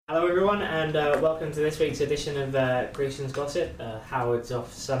Hello everyone, and welcome to this week's edition of Grecian's Gossip. Howard's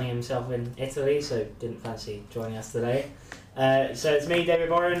off sunning himself in Italy, so didn't fancy joining us today. So it's me, David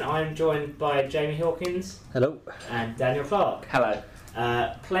Warren. I'm joined by Jamie Hawkins. Hello. And Daniel Clark. Hello.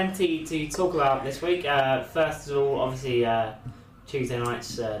 Plenty to talk about this week. First of all, obviously, Tuesday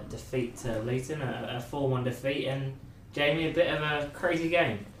night's defeat to Luton, a 4-1 defeat, and Jamie, a bit of a crazy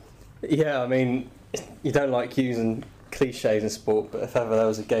game. Yeah, I mean, you don't like using cliches in sport, but if ever there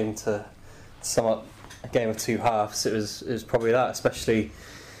was a game to sum up a game of two halves, it was probably that. Especially,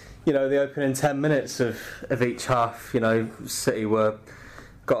 the opening 10 minutes of each half. City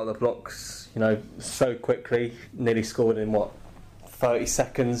got the blocks, so quickly, nearly scored in 30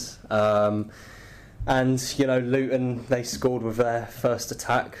 seconds. And Luton, they scored with their first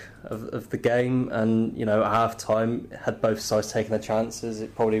attack of the game, and at half time, had both sides taken their chances,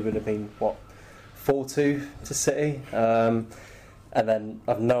 it probably would have been 4-2 to City, and then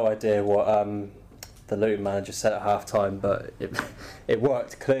I've no idea what the Luton manager said at half time, but it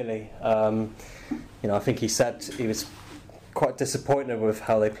worked clearly. I think he said he was quite disappointed with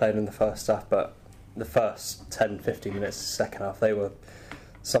how they played in the first half, but the first 10-15 minutes of the second half, they were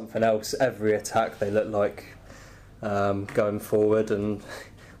something else. Every attack they looked like going forward, and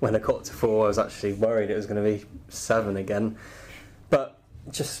when it got to 4 I was actually worried it was going to be 7 again. But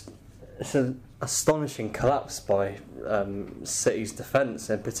just it's an astonishing collapse by City's defence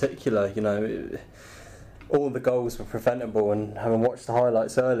in particular. All the goals were preventable, and having watched the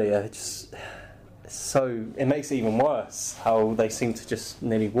highlights earlier, it makes it even worse how they seem to just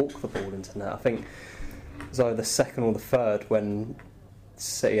nearly walk the ball into net. I think it was either the second or the third when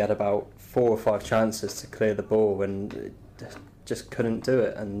City had about 4 or 5 chances to clear the ball and just couldn't do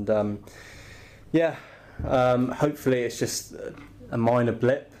it. And hopefully it's just a minor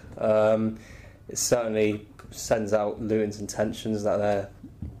blip. It certainly sends out Luton's intentions that they're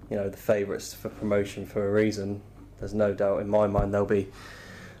the favourites for promotion for a reason. There's no doubt in my mind they'll be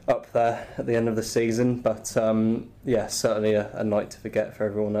up there at the end of the season, but certainly a night to forget for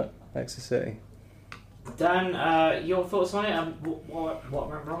everyone at Exeter City. Dan, your thoughts on it? What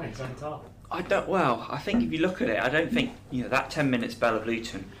went wrong in the second half? I think if you look at it, I don't think that 10-minute spell of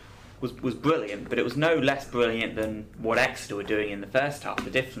Luton was brilliant, but it was no less brilliant than what Exeter were doing in the first half.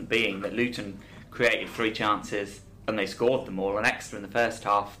 The difference being that Luton created 3 chances and they scored them all, and Exeter in the first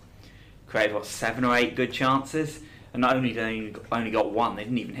half created 7 or 8 good chances, and not only did they only got 1, they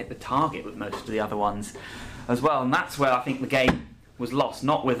didn't even hit the target with most of the other ones as well. And that's where I think the game was lost,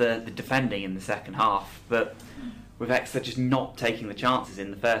 not with the defending in the second half, but with Exeter just not taking the chances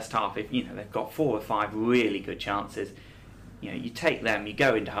in the first half. If they've got 4 or 5 really good chances, you take them, you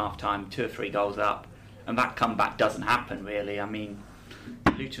go into half time 2 or 3 goals up, and that comeback doesn't happen really. I mean,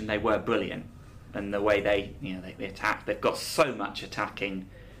 Luton, they were brilliant, and the way they attacked, they've got so much attacking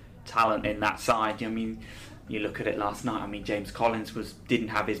talent in that side. I mean, you look at it last night. I mean, James Collins didn't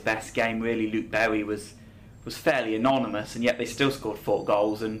have his best game really. Luke Berry was fairly anonymous, and yet they still scored 4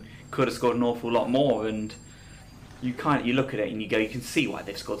 goals and could have scored an awful lot more. And you look at it and you go, you can see why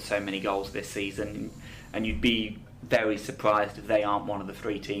they've scored so many goals this season, and you'd be very surprised if they aren't one of the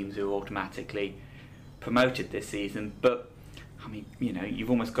 3 teams who are automatically promoted this season. But I mean, you've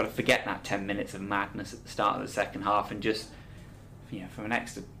almost got to forget that 10 minutes of madness at the start of the second half and just, from an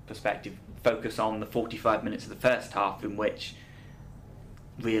Exeter perspective, focus on the 45 minutes of the first half in which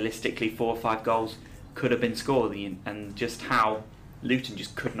realistically 4 or 5 goals could have been scored, and just how Luton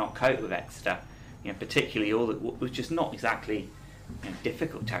just could not cope with Exeter. Particularly all that was just not exactly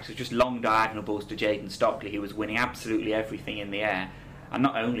difficult attacks. It was just long diagonal balls to Jayden Stockley, who was winning absolutely everything in the air, and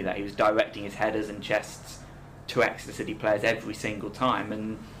not only that, he was directing his headers and chests to Exeter City players every single time.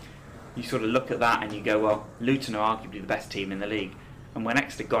 And you sort of look at that and you go, well, Luton are arguably the best team in the league, and when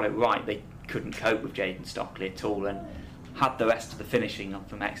Exeter got it right, they couldn't cope with Jayden Stockley at all. And had the rest of the finishing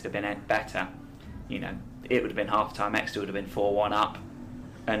from Exeter been better, it would have been half time, Exeter would have been 4-1 up,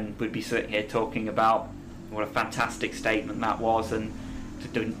 and we'd be sitting here talking about what a fantastic statement that was, and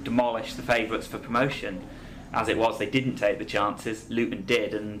to demolish the favourites for promotion. As it was, they didn't take the chances, Luton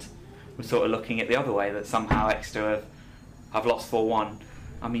did, and we're sort of looking at the other way, that somehow Exeter have lost 4-1.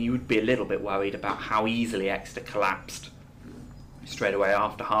 I mean, you would be a little bit worried about how easily Exeter collapsed straight away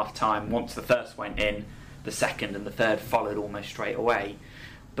after half time. Once the first went in, the second and the third followed almost straight away.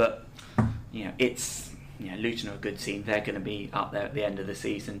 But Luton are a good team. They're going to be up there at the end of the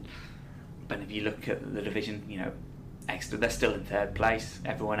season. But if you look at the division, Exeter, they're still in 3rd place.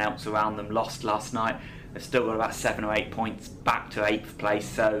 Everyone else around them lost last night. They've still got about 7 or 8 points back to 8th place.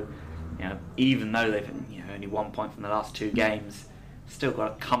 So, even though they've only 1 point from the last 2 games, still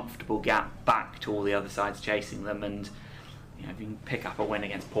got a comfortable gap back to all the other sides chasing them. And if you can pick up a win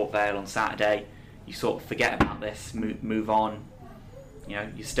against Port Vale on Saturday, you sort of forget about this, move on. You're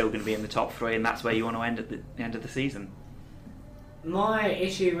still going to be in the top 3, and that's where you want to end at the end of the season. My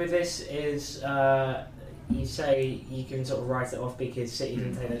issue with this is you say you can sort of write it off because City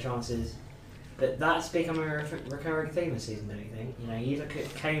didn't take their chances, but that's becoming a recurring theme this season, don't you think? You look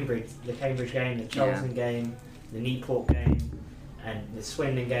at Cambridge, the Cambridge game, the Charlton game, the Newport game, and the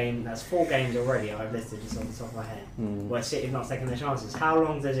Swindon game. That's 4 games already I've listed just on the top of my head where City have not taken their chances. How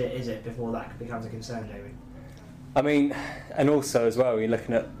long is it before that becomes a concern, David? I mean, and also as well, you're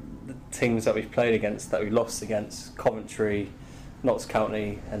looking at the teams that we've played against, that we lost against: Coventry, Notts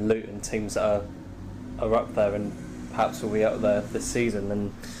County and Luton, teams that are up there and perhaps will be up there this season,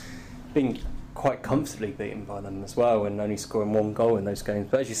 and being quite comfortably beaten by them as well, and only scoring 1 goal in those games.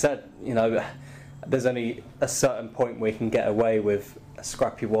 But as you said, there's only a certain point where you can get away with a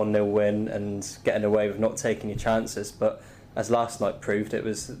scrappy 1-0 win and getting away with not taking your chances. But as last night proved, it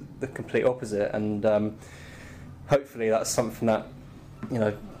was the complete opposite, and hopefully that's something that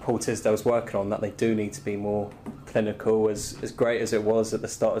Paul Tisdale's working on, that they do need to be more clinical. As great as it was at the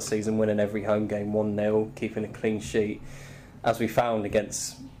start of the season, winning every home game 1-0, keeping a clean sheet, as we found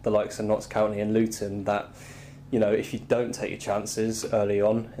against the likes of Notts County and Luton, that if you don't take your chances early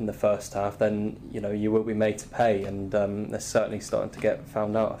on in the first half, then you will be made to pay, and they're certainly starting to get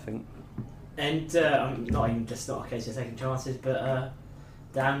found out, I think. And not a case of taking chances, but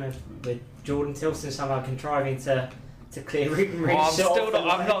Dan, with Jordan Tilson somehow contriving to clear Ruben Reed's shot.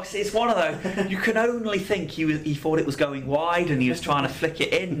 It's one of those. You can only think he thought it was going wide and he was trying to flick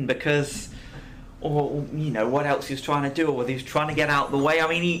it in because, or what else he was trying to do, or whether he was trying to get out of the way. I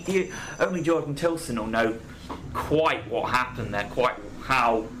mean, only Jordan Tilson will know quite what happened there, quite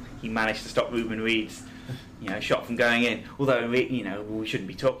how he managed to stop Ruben Reed's shot from going in. Although we shouldn't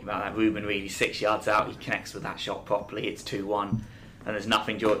be talking about that. Ruben Reed, he's 6 yards out, he connects with that shot properly. It's 2-1, and there's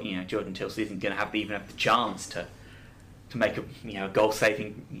nothing. Jordan Tilson isn't going to even have the chance to make a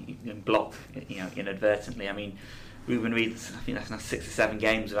goal-saving block inadvertently. I mean, Ruben Reed, I think that's now 6 or 7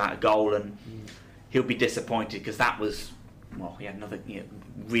 games without a goal, and he'll be disappointed because that was he had another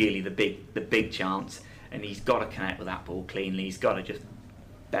really the big chance, and he's got to connect with that ball cleanly. He's got to just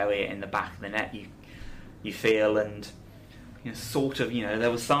bury it in the back of the net. You feel, and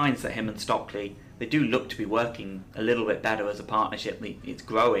there were signs that him and Stockley, they do look to be working a little bit better as a partnership. It's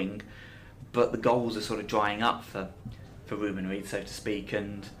growing, but the goals are sort of drying up for Ruben Reed, so to speak,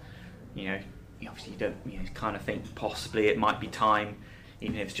 and obviously you don't kind of think possibly it might be time,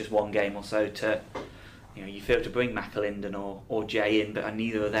 even if it's just 1 game or so, to you feel to bring McAlinden or Jay in, but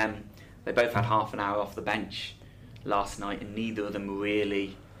neither of them, they both had half an hour off the bench last night, and neither of them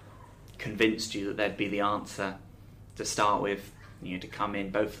really convinced you that they'd be the answer to start with. To come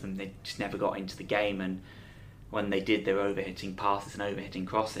in, both of them, they just never got into the game, and when they did, they were overhitting passes and overhitting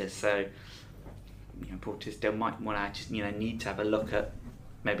crosses. So Paul Tisdale might want to just need to have a look at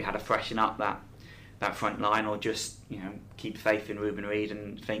maybe how to freshen up that front line, or just keep faith in Ruben Reed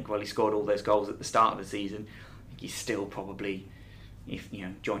and think, well, he scored all those goals at the start of the season. I think he's still probably, if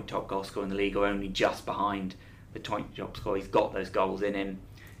joint top goal scorer in the league, or only just behind the joint top scorer. He's got those goals in him.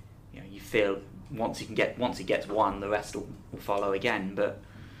 You feel once he gets one, the rest will follow again. But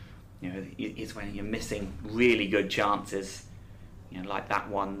it's when you're missing really good chances, like that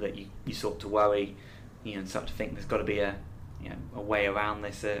one, that you sort to worry, and start to think there's got to be a way around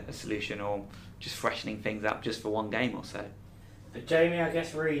this, a solution, or just freshening things up just for 1 game or so. But Jamie, I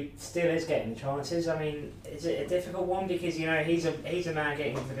guess Reed still is getting the chances. I mean, is it a difficult one because he's a man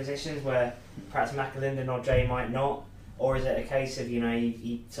getting into positions where perhaps McAlinden or Jay might not, or is it a case of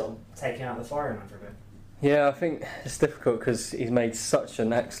he sort of taking out the firing line for a bit? Yeah, I think it's difficult because he's made such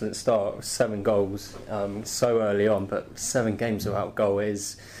an excellent start with 7 goals so early on, but 7 games without goal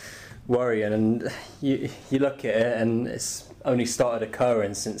is worrying. And you look at it, and it's only started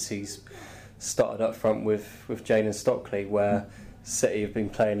occurring since he's started up front with Jayden Stockley, where City have been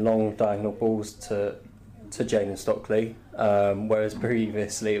playing long diagonal balls to Jayden Stockley, whereas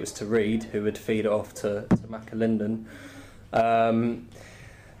previously it was to Reed, who would feed it off to McAlinden.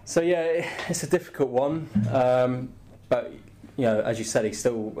 So yeah, it's a difficult one, but as you said, he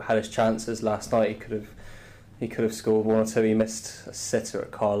still had his chances last night. He could have scored 1 or 2. He missed a sitter at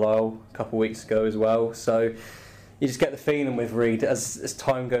Carlisle a couple of weeks ago as well. So you just get the feeling with Reed, as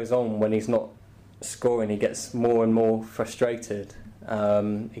time goes on, when he's not scoring, he gets more and more frustrated.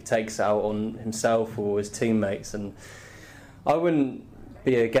 He takes it out on himself or his teammates, and I wouldn't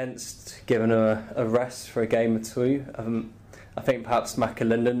be against giving him a rest for a game or 2. I think perhaps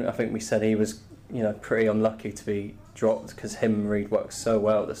McAlinden, I think we said he was pretty unlucky to be dropped because him and Reed worked so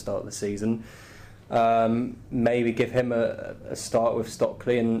well at the start of the season. Maybe give him a start with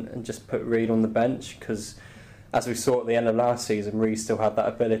Stockley and just put Reed on the bench, because as we saw at the end of last season, Reed still had that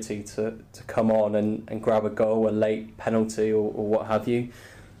ability to come on and grab a goal, a late penalty or what have you.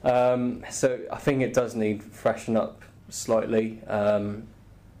 So I think it does need freshen up slightly.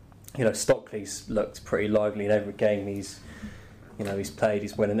 Stockley's looked pretty lively in every game he's played.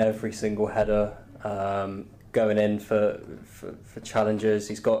 He's winning every single header, going in for challenges.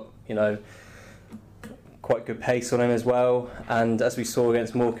 He's got quite good pace on him as well, and as we saw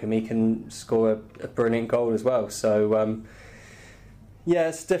against Morecambe, he can score a brilliant goal as well. So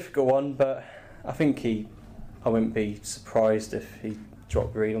it's a difficult one, but I think I wouldn't be surprised if he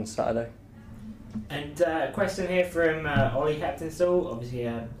dropped Reed on Saturday. And a question here from Ollie Heptonstall, obviously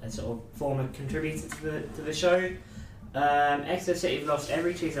a sort of former contributor to the show. Exeter City have lost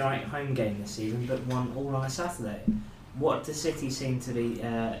every Tuesday night home game this season, but won all on a Saturday. Why does City seem to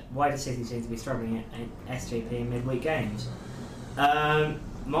be struggling at SJP in midweek games?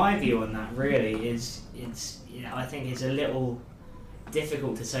 My view on that really is I think it's a little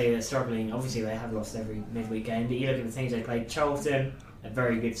difficult to say they're struggling. Obviously they have lost every midweek game, but you look at the teams they played. Charlton, a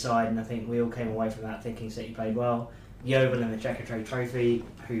very good side, and I think we all came away from that thinking City played well. Yeovil in the Checkatrade Trophy,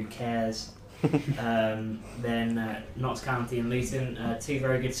 who cares? Then Notts County and Luton, two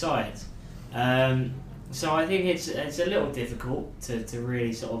very good sides. So I think it's a little difficult to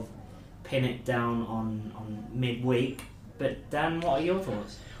really sort of pin it down on midweek. But Dan, what are your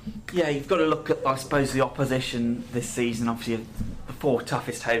thoughts? Yeah, you've got to look at, I suppose, the opposition this season. Obviously, the four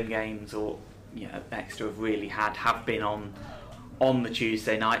toughest home games, or Exeter have really have been on the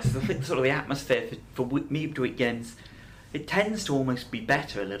Tuesday nights. So I think sort of the atmosphere for midweek games, it tends to almost be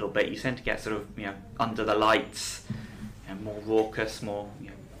better a little bit. You tend to get sort of under the lights, more raucous, more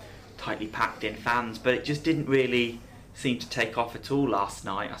tightly packed in fans, but it just didn't really seem to take off at all last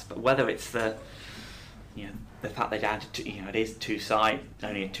night. Whether it's the fact they're down to it is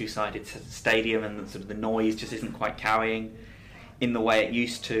only a two-sided stadium, and sort of the noise just isn't quite carrying in the way it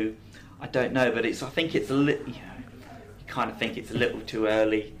used to. I don't know, but I think it's a little. You kind of think it's a little too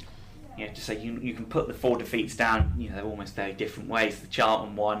early. To say you can put the four defeats down. They're almost very different ways. The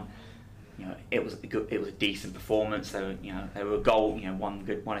Charlton one, it was a decent performance. They were a goal,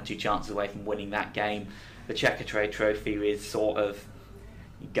 one or two chances away from winning that game. The Checkatrade Trophy is sort of,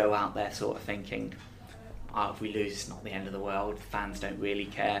 you go out there sort of thinking, if we lose, it's not the end of the world. Fans don't really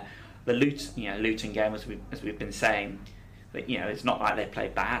care. The Luton game, as we've been saying, that it's not like they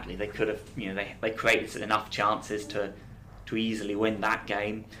played badly. They could have, they created enough chances to easily win that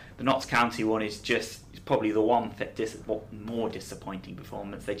game. The Notts County one is probably the one more disappointing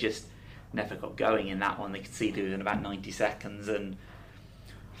performance. They just never got going in that one. They conceded in about 90 seconds, and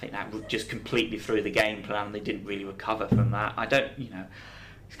I think that just completely threw the game plan. They didn't really recover from that. You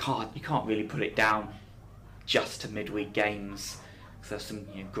can't really put it down just to midweek games, because there's some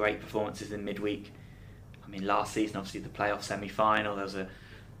great performances in midweek. I mean, last season, obviously the playoff semi-final, I think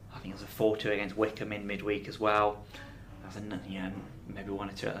it was a 4-2 against Wickham in midweek as well. Maybe one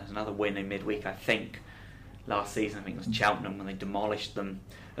or two. There's another win in midweek, I think. Last season, I think it was Cheltenham when they demolished them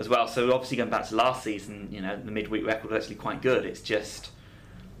as well. So obviously going back to last season, the midweek record was actually quite good. It's just,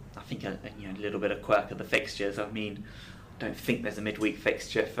 I think, a little bit of quirk of the fixtures. I mean, I don't think there's a midweek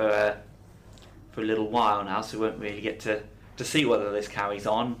fixture for a little while now, so we won't really get to see whether this carries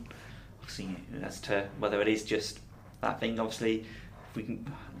on. Obviously, as to whether it is just that thing. Obviously, if we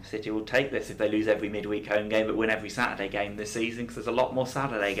can, City will take this if they lose every midweek home game but win every Saturday game this season, because there's a lot more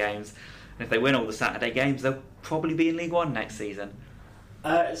Saturday games. And if they win all the Saturday games, they'll probably be in League One next season.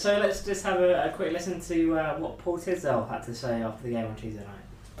 So let's just have a quick listen to what Paul Tisdale had to say after the game on Tuesday night.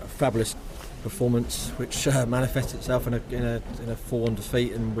 A fabulous performance, which manifests itself in a 4-1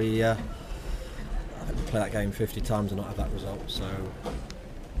 defeat, and we I think we play that game 50 times and not have that result. So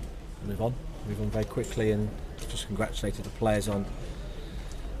move on very quickly, and just congratulated the players on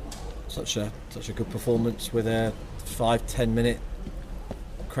such a good performance with a 5-10 minute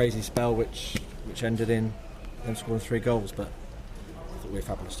crazy spell which ended in them scoring 3 goals. But I thought we were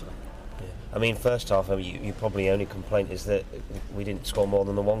fabulous today. Yeah. I mean, first half, you probably only complaint is that we didn't score more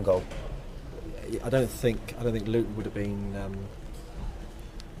than the 1 goal. I don't think Luton would have been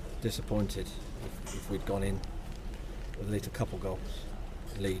disappointed if we'd gone in with at least a couple goals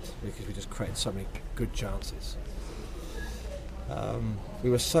lead, because we just created so many good chances. We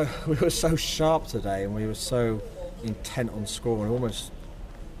were so sharp today, and we were so intent on scoring. We almost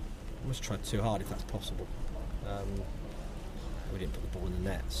tried too hard, if that's possible. We didn't put the ball in the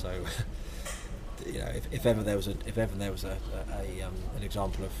net, so if ever there was an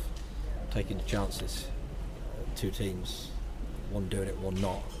example of taking the chances, 2 teams, one doing it, one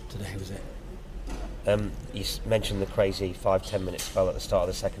not, today was it. You mentioned the crazy 5-10 minute spell at the start of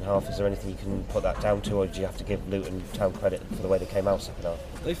the second half. Is there anything you can put that down to, or do you have to give Luton Town credit for the way they came out second half?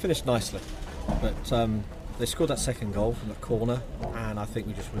 They finished nicely, but they scored that second goal from the corner, and I think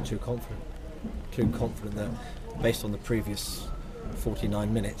we just were too confident that, based on the previous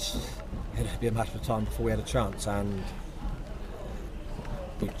 49 minutes, it'd be a matter of time before we had a chance, and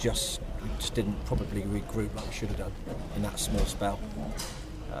we just didn't probably regroup like we should have done in that small spell.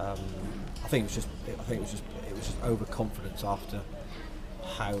 I think it was just overconfidence after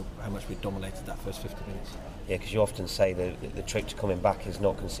how much we dominated that first 50 minutes. Yeah, because you often say the trick to coming back is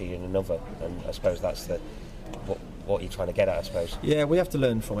not conceding another, and I suppose that's what you're trying to get at, I suppose. Yeah, we have to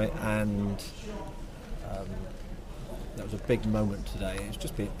learn from it, and that was a big moment today. It's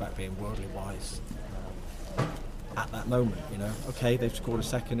just about being worldly wise at that moment, you know. Okay, they've scored a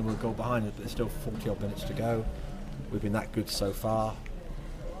second and we're a goal behind it, but there's still 40 odd minutes to go. We've been that good so far.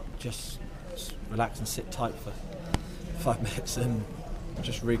 Just relax and sit tight for 5 minutes and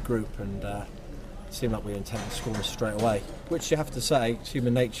just regroup, and it seemed like we were intent on scoring straight away, which you have to say,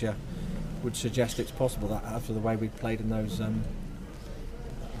 human nature would suggest it's possible that after the way we played in those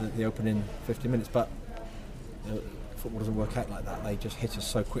the opening 50 minutes, but football doesn't work out like that. They just hit us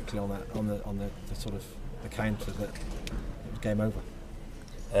so quickly on the sort of the counter that it was game over.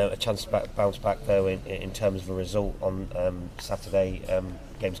 A chance to bounce back though in terms of a result on Saturday.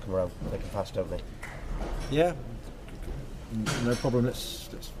 Games come around quick and fast, don't they? Yeah, no problem. Let's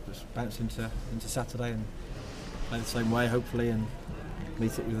bounce into Saturday and play the same way, hopefully, and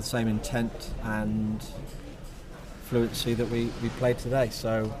meet it with the same intent and fluency that we played today.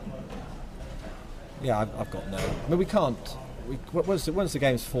 So yeah, I've got no. I mean, we can't. Once the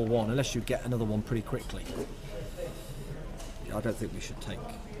game's 4-1, unless you get another one pretty quickly, I don't think we should take.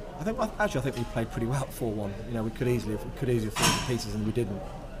 I think we played pretty well at 4-1. You know, we could easily have fallen to pieces, and we didn't.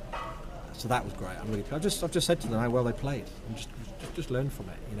 So that was great. I've just said to them how well they played, and just learn from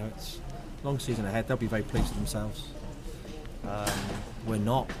it. You know, it's a long season ahead. They'll be very pleased with themselves. We're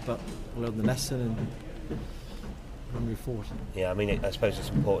not, but we'll learn the lesson and move forward. Yeah, I mean, I suppose it's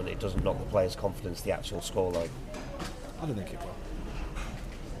important. It doesn't knock the players' confidence, the actual scoreline. I don't think it will.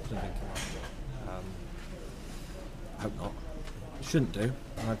 I hope not. It shouldn't do.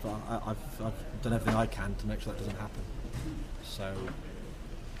 I've done everything I can to make sure that doesn't happen. So it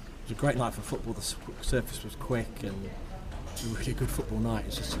was a great night for football. The surface was quick and it was a really good football night.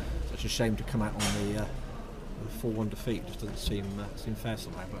 It's just such a shame to come out on the 4-1 defeat. It just doesn't seem fair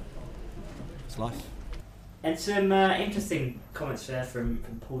somehow, but it's life. And some interesting comments there from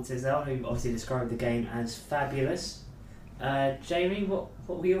Paul Tisdale, who obviously described the game as fabulous. Jamie, what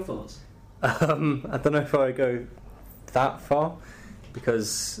were your thoughts? I don't know if I would go that far,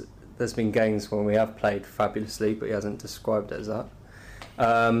 because there's been games when we have played fabulously, but he hasn't described it as that.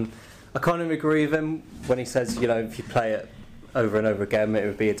 I kind of agree with him when he says, you know, if you play it over and over again, it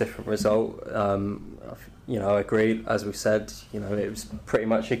would be a different result. You know, I agree. As we said, you know, it was pretty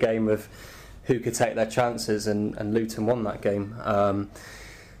much a game of who could take their chances, and Luton won that game.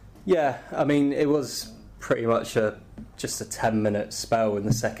 Yeah, I mean, it was pretty much just a 10-minute spell in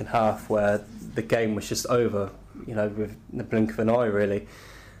the second half where the game was just over, you know, with the blink of an eye, really.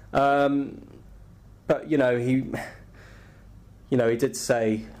 But you know, he did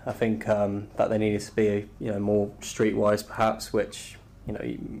say, I think, that they needed to be, you know, more streetwise, perhaps, which, you know,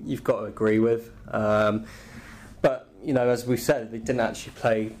 you've got to agree with. But you know, as we've said, they didn't actually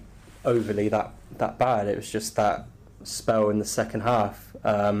play overly that bad. It was just that spell in the second half.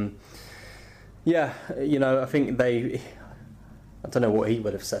 Yeah, you know, I think I don't know what he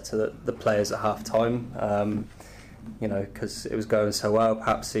would have said to the players at half time, you know, because it was going so well.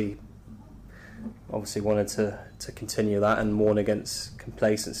 Perhaps he obviously wanted to continue that and warn against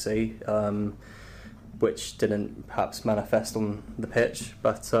complacency, which didn't perhaps manifest on the pitch.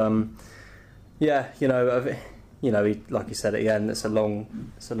 But yeah, you know, like you said at the end, it's a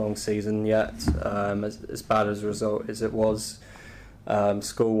long season yet. As bad as a result as it was,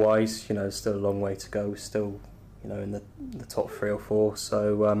 school-wise, you know, still a long way to go. Still, you know, in the top 3 or 4.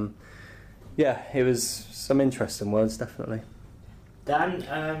 So yeah, it was some interesting words, definitely.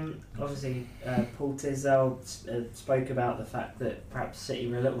 Dan, obviously Paul Tisdale spoke about the fact that perhaps City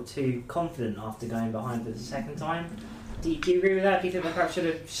were a little too confident after going behind for the second time. Do you agree with that? Do you think they perhaps should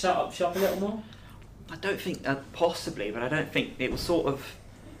have shut up shop a little more? I don't think possibly, but I don't think it was sort of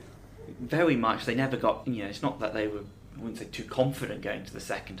very much. They never got, you know, it's not that they were, I wouldn't say too confident going to the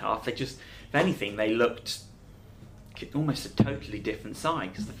second half. They just, if anything, they looked almost a totally different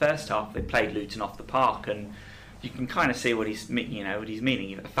side, because the first half they played Luton off the park, and you can kind of see what he's meaning.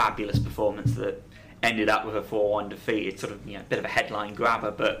 A fabulous performance that ended up with a 4-1 defeat. It's sort of, you know, a bit of a headline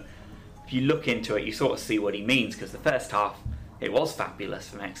grabber, but if you look into it, you sort of see what he means, because the first half, it was fabulous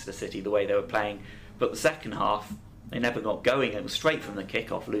from Exeter City, the way they were playing. But the second half, they never got going. It was straight from the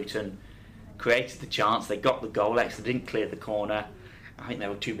kick-off. Luton created the chance. They got the goal. Exeter didn't clear the corner. I think they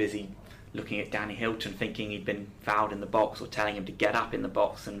were too busy looking at Danny Hilton, thinking he'd been fouled in the box or telling him to get up in the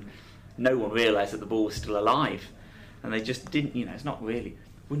box, and no one realised that the ball was still alive. And they just didn't, it's not really,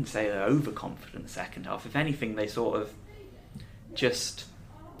 I wouldn't say they're overconfident the second half. If anything, they sort of just,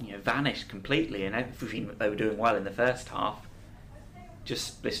 vanished completely, and everything that they were doing well in the first half,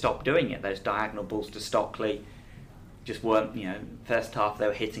 just they stopped doing it. Those diagonal balls to Stockley just weren't, first half they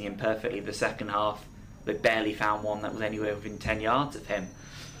were hitting him perfectly. The second half, they barely found one that was anywhere within 10 yards of him.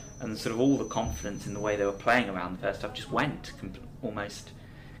 And sort of all the confidence in the way they were playing around the first half just went almost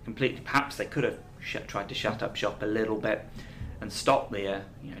completely. Perhaps they could have tried to shut up shop a little bit and stop the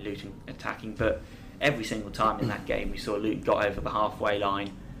Luton attacking, but every single time in that game we saw Luton got over the halfway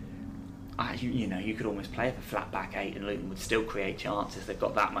line. You could almost play with a flat back 8 and Luton would still create chances. They've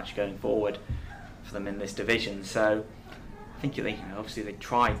got that much going forward for them in this division. So I think obviously they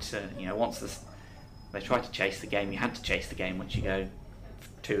tried to they tried to chase the game. You had to chase the game once you go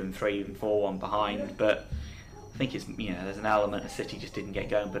 2 and 3 and 4-1 behind. But I think it's there's an element of City just didn't get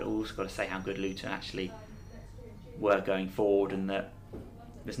going. But also got to say how good Luton actually were going forward, and that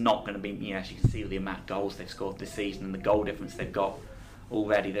there's not going to be as you can see with the amount of goals they've scored this season and the goal difference they've got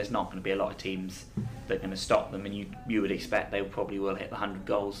already, there's not going to be a lot of teams that are going to stop them, and you would expect they probably will hit the 100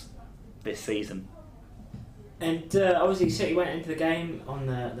 goals this season. And obviously City went into the game on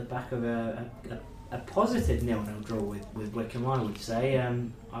the back of a positive 0-0 draw with Wycombe, I would say.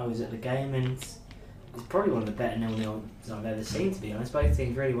 I was at the game, and it's probably one of the better 0-0s I've ever seen, to be honest. Both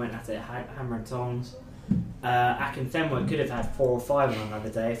teams really went at it hammer and tongs. Akin Fenwick could have had 4 or 5 on another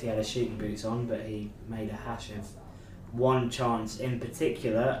day if he had his shooting boots on, but he made a hash of one chance in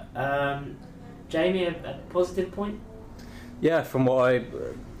particular. Jamie, a positive point? Yeah, from what I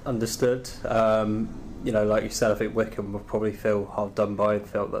understood, like you said, I think Wycombe will probably feel hard done by and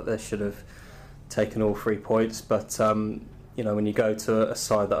felt that they should have taken all 3 points. But when you go to a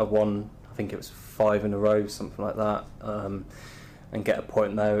side that have won, I think it was 5 in a row, something like that, and get a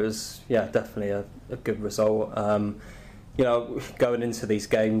point there, it was definitely a good result. Going into these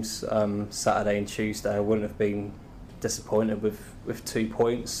games Saturday and Tuesday, I wouldn't have been disappointed with 2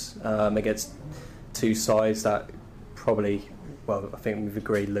 points against two sides that probably, I think we've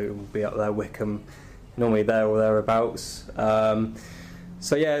agreed Luton will be up there, Wycombe normally there or thereabouts.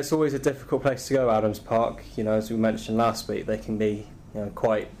 It's always a difficult place to go, Adams Park. As we mentioned last week, they can be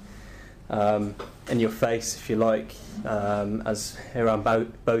quite in your face, if you like, as Hiram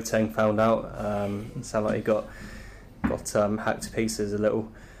Boateng found out. It sounded like he got hacked to pieces a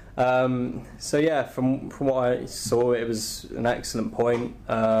little. From what I saw, it was an excellent point.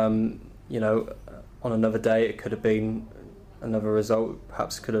 On another day it could have been another result,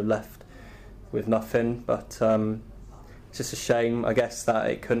 perhaps could have left with nothing, but it's just a shame, I guess, that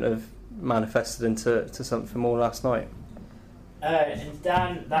it couldn't have manifested into something more last night. And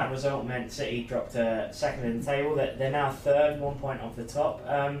Dan, that result meant City dropped second in the table. They're now third, 1 point off the top.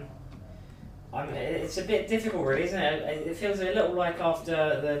 It's a bit difficult, really, isn't it? It feels a little like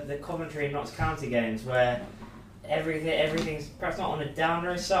after the Coventry and Notts County games, where everything's perhaps not on a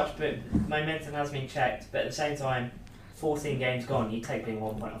downer as such, but momentum has been checked. But at the same time, 14 games gone, you take being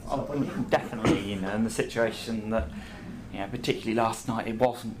 1 point off the top, wouldn't you? Definitely, in the situation that, particularly last night, it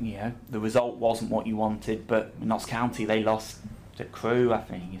wasn't, the result wasn't what you wanted. But Notts County, they lost to Crewe, I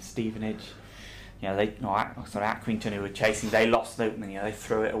think, Stevenage. Accrington, who were chasing, they lost. They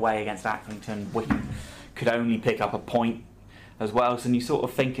threw it away against Accrington. Wycombe could only pick up a point as well. So you sort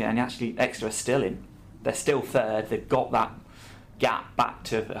of thinking, and actually Exeter are still in. They're still third. They've got that gap back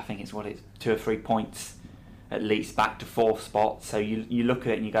to, I think it's 2 or 3 points at least, back to 4th spot. So you look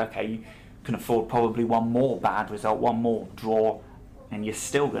at it and you go, okay, you can afford probably one more bad result, one more draw, and you're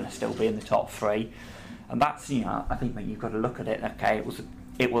still going to be in the top 3. And that's, I think that you've got to look at it. Okay,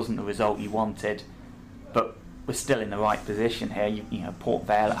 it wasn't the result you wanted, but we're still in the right position here. Port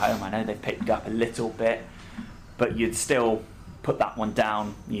Vale at home, I know they've picked up a little bit, but you'd still put that one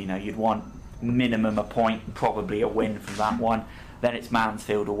down. You'd want minimum a point, probably a win from that one. Then it's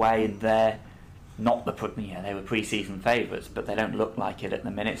Mansfield away, and they're not they were pre-season favourites, but they don't look like it at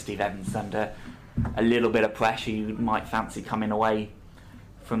the minute. Steve Evans under a little bit of pressure. You might fancy coming away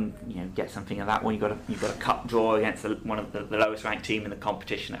from, get something of that one. You've got a cup draw against one of the lowest ranked team in the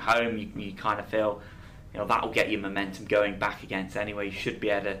competition at home. You kind of feel, that will get your momentum going back against anyway. You should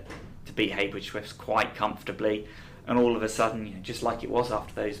be able to beat Heybridge Swifts quite comfortably. And all of a sudden, just like it was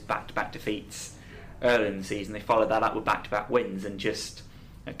after those back-to-back defeats early in the season, they followed that up with back-to-back wins, and just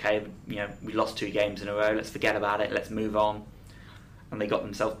okay, we lost 2 games in a row, let's forget about it, let's move on. And they got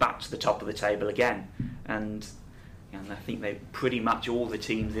themselves back to the top of the table again. And I think they pretty much all the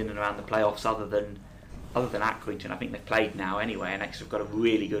teams in and around the playoffs, other than Accrington, I think they've played now anyway, and Exeter have got a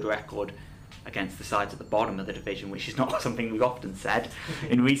really good record against the sides at the bottom of the division, which is not something we've often said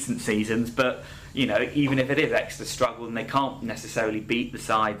in recent seasons. But even if it is Exeter struggle and they can't necessarily beat the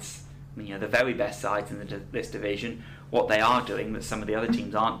sides, the very best sides in this division, what they are doing that some of the other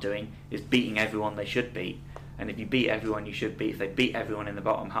teams aren't doing is beating everyone they should beat. And if you beat everyone you should beat, if they beat everyone in the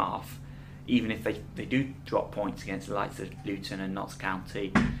bottom half, even if they do drop points against the likes of Luton and Notts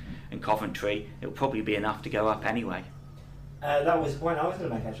County and Coventry, it'll probably be enough to go up anyway. That was the point I was going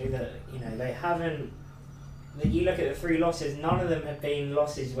to make, actually, that they haven't. That you look at the 3 losses, none of them have been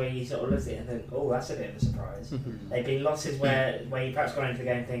losses where you sort of look at it and think, oh, that's a bit of a surprise. They've been losses where you perhaps gone into the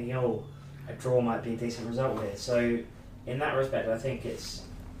game thinking, oh, a draw might be a decent result here. So in that respect, I think it's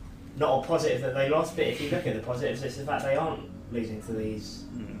not a positive that they lost, but if you look at the positives, it's the fact they aren't losing to these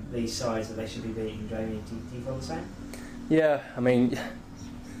sides that they should be beating. Jamie, do you feel the same? Yeah, I mean,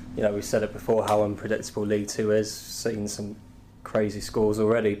 we said it before how unpredictable League 2 is. Seen some crazy scores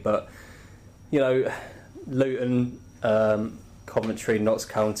already, but Luton, Coventry, Notts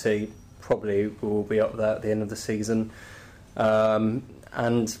County probably will be up there at the end of the season. And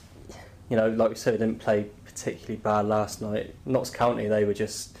like we said, they didn't play particularly bad last night. Notts County, they were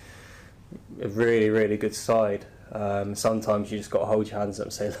just a really, really good side. Sometimes you just got to hold your hands up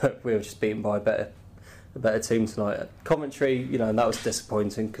and say, look, we were just beaten by a better team tonight. Coventry, and that was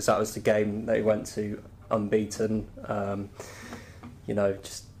disappointing because that was the game they went to unbeaten.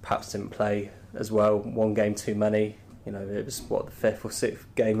 Just perhaps didn't play as well. 1 game too many. It was the 5th or 6th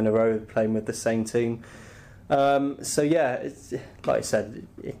game in a row playing with the same team. So yeah, it's, like I said,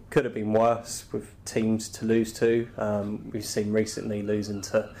 it could have been worse with teams to lose to. We've seen recently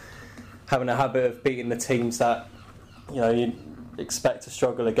having a habit of beating the teams that you expect to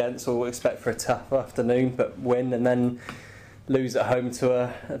struggle against or expect for a tough afternoon, but win and then lose at home to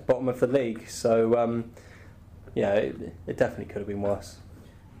a bottom of the league. So it definitely could have been worse.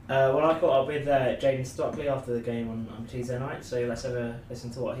 Well, I caught up with Jayden Stockley after the game on Tuesday night, so let's have a listen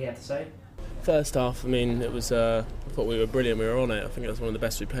to what he had to say. First half, it was. I thought we were brilliant. We were on it. I think it was one of the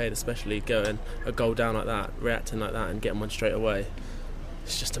best we played, especially going a goal down like that, reacting like that, and getting one straight away.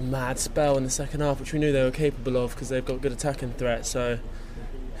 It's just a mad spell in the second half, which we knew they were capable of because they've got good attacking threat. So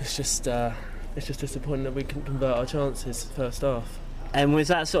it's just disappointing that we couldn't convert our chances first half. And was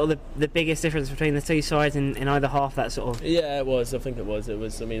that sort of the biggest difference between the 2 sides in either half? That sort of. Yeah, it was. I think it was.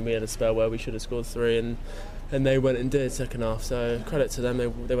 We had a spell where we should have scored 3, and they went and did second half. So credit to them.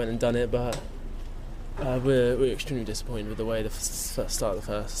 They went and done it, but we're extremely disappointed with the way the start of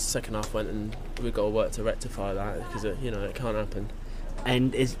the second half went, and we've got to work to rectify that because it can't happen.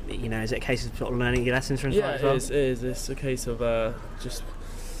 And is it a case of sort of learning your lessons from tonight as well? Yeah, it is. It's a case of just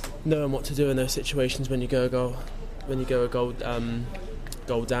knowing what to do in those situations when you go a goal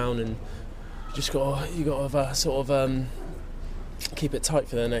down, and you got to sort of keep it tight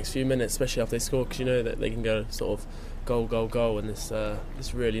for the next few minutes, especially after they score, because you know that they can go sort of goal, and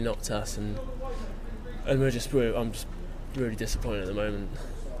this really knocked us, and I'm just really disappointed at the moment.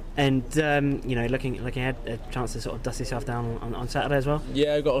 And looking ahead, a chance to sort of dust yourself down on Saturday as well.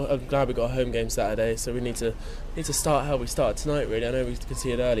 Yeah, I'm glad we got a home game Saturday, so we need to start how we started tonight. Really, I know we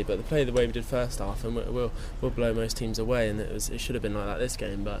conceded early, but to play the way we did first half, and we'll blow most teams away. And it should have been like that this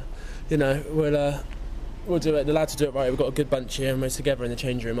game, but we'll do it. The lads will do it right. We've got a good bunch here, and we're together in the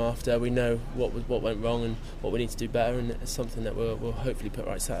change room after. We know what went wrong and what we need to do better, and it's something that we'll hopefully put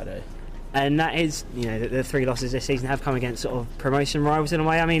right Saturday. And that is, the 3 losses this season have come against sort of promotion rivals in a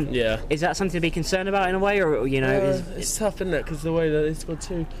way. I mean, yeah. Is that something to be concerned about in a way, or it's tough, isn't it? Because the way that they scored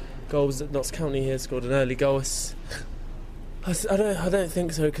 2 goals, Notts County here scored an early goal. I don't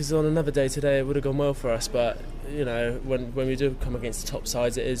think so, because on another day today it would have gone well for us. But when we do come against the top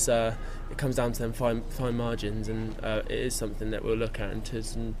sides, it comes down to them fine margins, and it is something that we'll look at,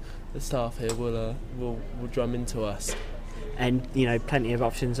 and the staff here will drum into us. And plenty of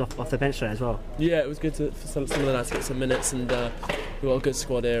options off the bench there as well. Yeah, it was good for some of the lads to get some minutes, and we've got a good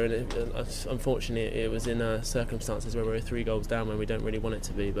squad here. And unfortunately, it was in circumstances where we were 3 goals down when we don't really want it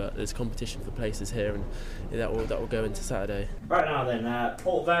to be. But there's competition for places here, and that will go into Saturday. Right now, then,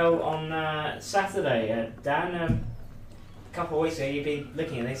 Port Vale on Saturday. Dan, a couple of weeks ago, you've been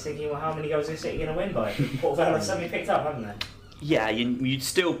looking at this, thinking, well, how many goals is City going to win by? Port Vale have suddenly picked up, haven't they? Yeah, you'd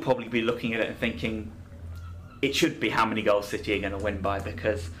still probably be looking at it and thinking, it should be how many goals City are going to win by,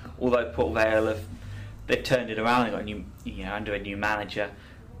 because although Port Vale they've turned it around, they've got under a new manager,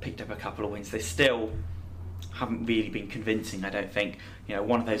 picked up a couple of wins, they're still haven't really been convincing. I don't think.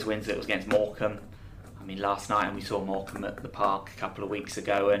 One of those wins that was against Morecambe. I mean, last night, and we saw Morecambe at the Park a couple of weeks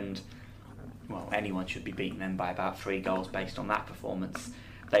ago, and well, anyone should be beating them by about 3 goals based on that performance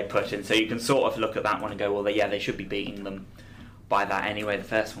they put in. So you can sort of look at that one and go, well, they should be beating them by that anyway. The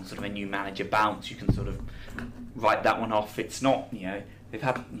first one's sort of a new manager bounce. You can sort of write that one off. It's not, they've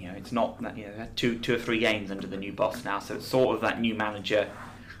had, it's not that, they've had two or three games under the new boss now. So it's sort of that new manager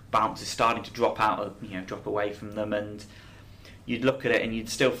bounce is starting to drop away from them, and you'd look at it and you'd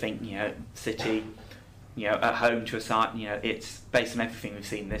still think, City, at home to a side, it's based on everything we've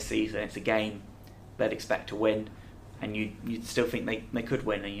seen this season. It's a game they'd expect to win, and you'd still think they could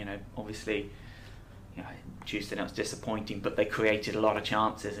win. And obviously, Tuesday night was disappointing, but they created a lot of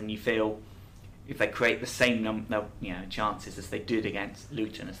chances, and you feel if they create the same number, chances as they did against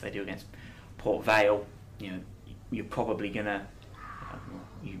Luton, as they do against Port Vale, you're probably gonna.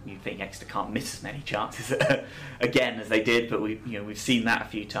 You think Exeter can't miss as many chances again as they did, but we've seen that a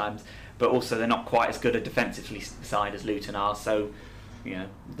few times. But also they're not quite as good a defensively side as Luton are. So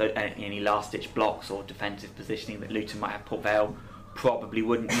any last-ditch blocks or defensive positioning that Luton might have, Port Vale probably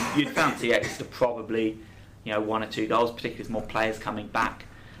wouldn't. You'd fancy Exeter probably 1 or 2 goals, particularly as more players coming back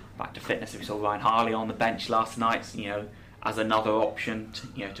to fitness. We saw Ryan Harley on the bench last night, as another option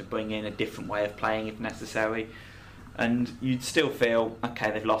to bring in a different way of playing if necessary. And you'd still feel, okay,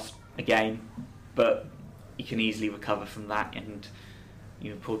 they've lost a game, but you can easily recover from that. And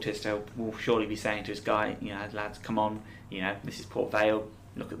Paul Tisdale will surely be saying to his guy, lads, come on, this is Port Vale,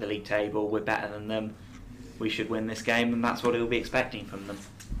 look at the league table, we're better than them, we should win this game, and that's what he'll be expecting from them.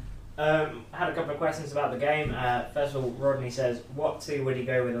 I had a couple of questions about the game. First of all, Rodney says, what 2 would he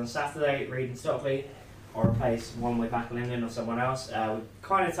go with on Saturday, Reid and Stockley, or replace one with McAlinden or someone else? We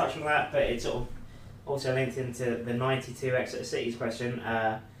kind of touched on that, but it's sort of also linked into the 92 Exeter City's question.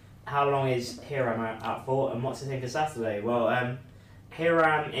 How long is Hiram out for, and what's the thing for Saturday? Well,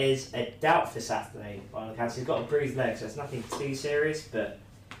 Hiram is a doubt for Saturday by the accounts. He's got a bruised leg, so it's nothing too serious, but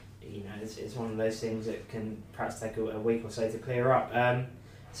it's one of those things that can perhaps take a week or so to clear up.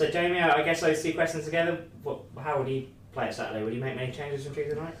 So Jamie, I guess those 2 questions together, how would he play it Saturday? Would he make many changes from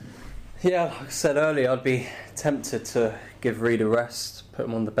Tuesday night? Yeah, like I said earlier, I'd be tempted to give Reid a rest, put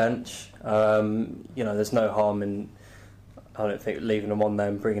him on the bench. There's no harm in, I don't think, leaving him on there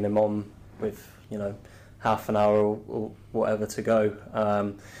and bringing him on with, half an hour or whatever to go.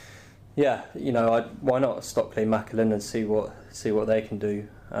 Why not Stockley, McAlinden, and see what they can do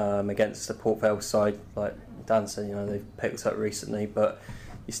against the Port Vale side. Like Dan said, they've picked up recently, but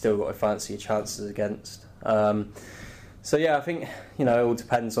you still got to fancy your chances against. I think it all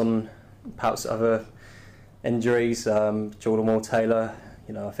depends on perhaps other injuries. Jordan Moore-Taylor,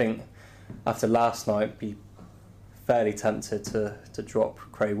 I think after last night, be fairly tempted to drop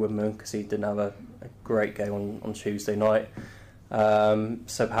Craig Woodman because he didn't have a great game on Tuesday night.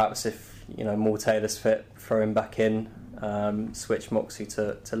 So perhaps if Moore-Taylor's fit, throw him back in, switch Moxey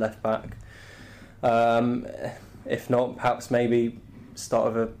to left back. If not, perhaps maybe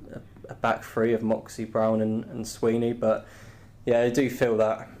start with a back 3 of Moxey, Brown and Sweeney. But yeah, I do feel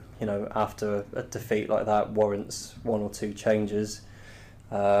that after a defeat like that warrants 1 or 2 changes.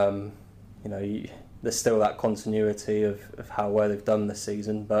 There's still that continuity of how well they've done this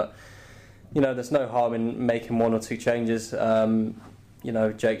season, but there's no harm in making 1 or 2 changes.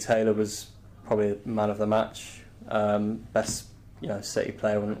 Jake Taylor was probably man of the match, best City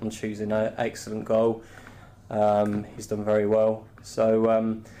player on Tuesday night. Excellent goal. He's done very well.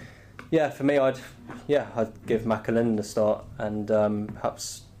 So for me, I'd give McAlinden a start and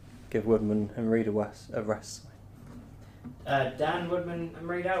perhaps give Woodman and Reid a rest. Dan, Woodman and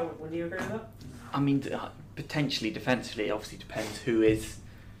Reid out. Would you agree with that? I mean, potentially defensively, it obviously depends who is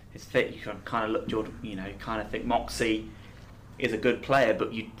fit. You can kind of look Jordan. Kind of think Moxey is a good player,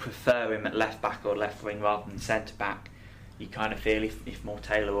 but you'd prefer him at left back or left wing rather than centre back. You kind of feel if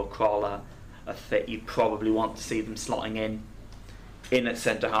Moore-Taylor or Kroll are fit, you'd probably want to see them slotting in at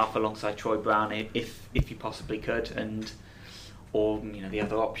centre half alongside Troy Brown if you possibly could, or the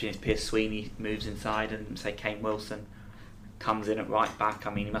other option is Pierce Sweeney moves inside and say Kane Wilson comes in at right back.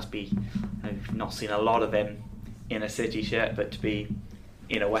 I mean, he must be, I've not seen a lot of him in a City shirt, but to be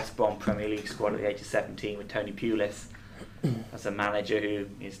in a West Brom Premier League squad at the age of 17 with Tony Pulis as a manager who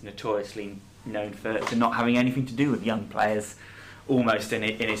is notoriously known for not having anything to do with young players almost in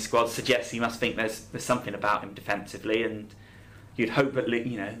his squad, suggests he must think there's something about him defensively, and you'd hope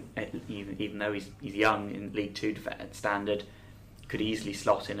even though he's young in League 2 standard, could easily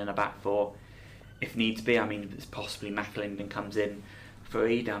slot in a back 4 if needs be. I mean, possibly McAlinden comes in for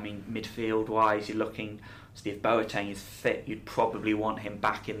Reid. I mean, midfield wise, you're looking, if Boateng is fit, you'd probably want him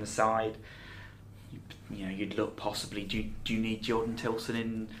back in the side. you'd look possibly. Do you need Jordan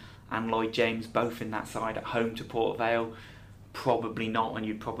Tilson and Lloyd James both in that side at home to Port Vale? Probably not, and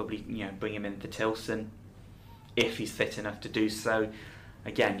you'd probably bring him in for Tilson if he's fit enough to do so.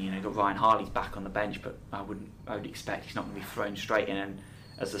 Again, you've got Ryan Harley's back on the bench, but I would expect he's not going to be thrown straight in and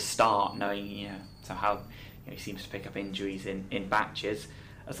as a start, knowing so how he seems to pick up injuries in batches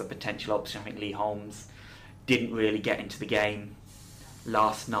as a potential option. I think Lee Holmes didn't really get into the game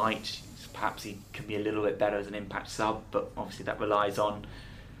last night. Perhaps he can be a little bit better as an impact sub, but obviously that relies on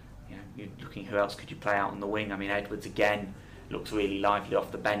you're looking who else could you play out on the wing. I mean, Edwards again looks really lively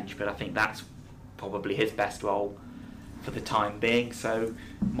off the bench, but I think that's probably his best role for the time being. So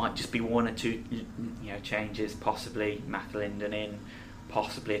might just be one or two changes, possibly McAlinden in,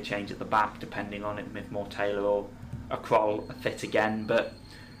 possibly a change at the back, depending on if more Taylor or a Kroll are fit again. But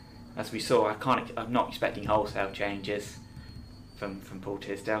as we saw, I'm not expecting wholesale changes from Paul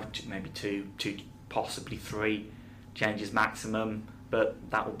Tisdale. Maybe two, possibly three changes maximum. But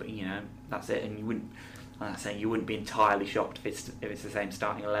that will be, that's it. And you wouldn't be entirely shocked if it's the same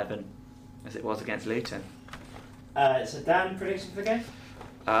starting 11 as it was against Luton. So Dan, prediction for the game?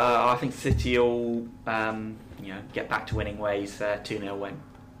 I think City will, get back to winning ways. 2-0 win.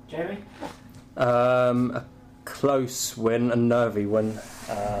 Jamie? A close win, a nervy win.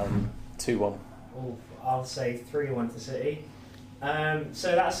 2-1. I'll say 3-1 to City.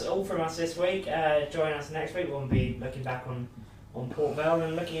 So that's all from us this week. Join us next week. We'll be looking back on Port Vale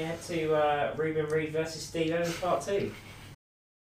and looking ahead to Ruben Reid versus Steve Evans Part 2.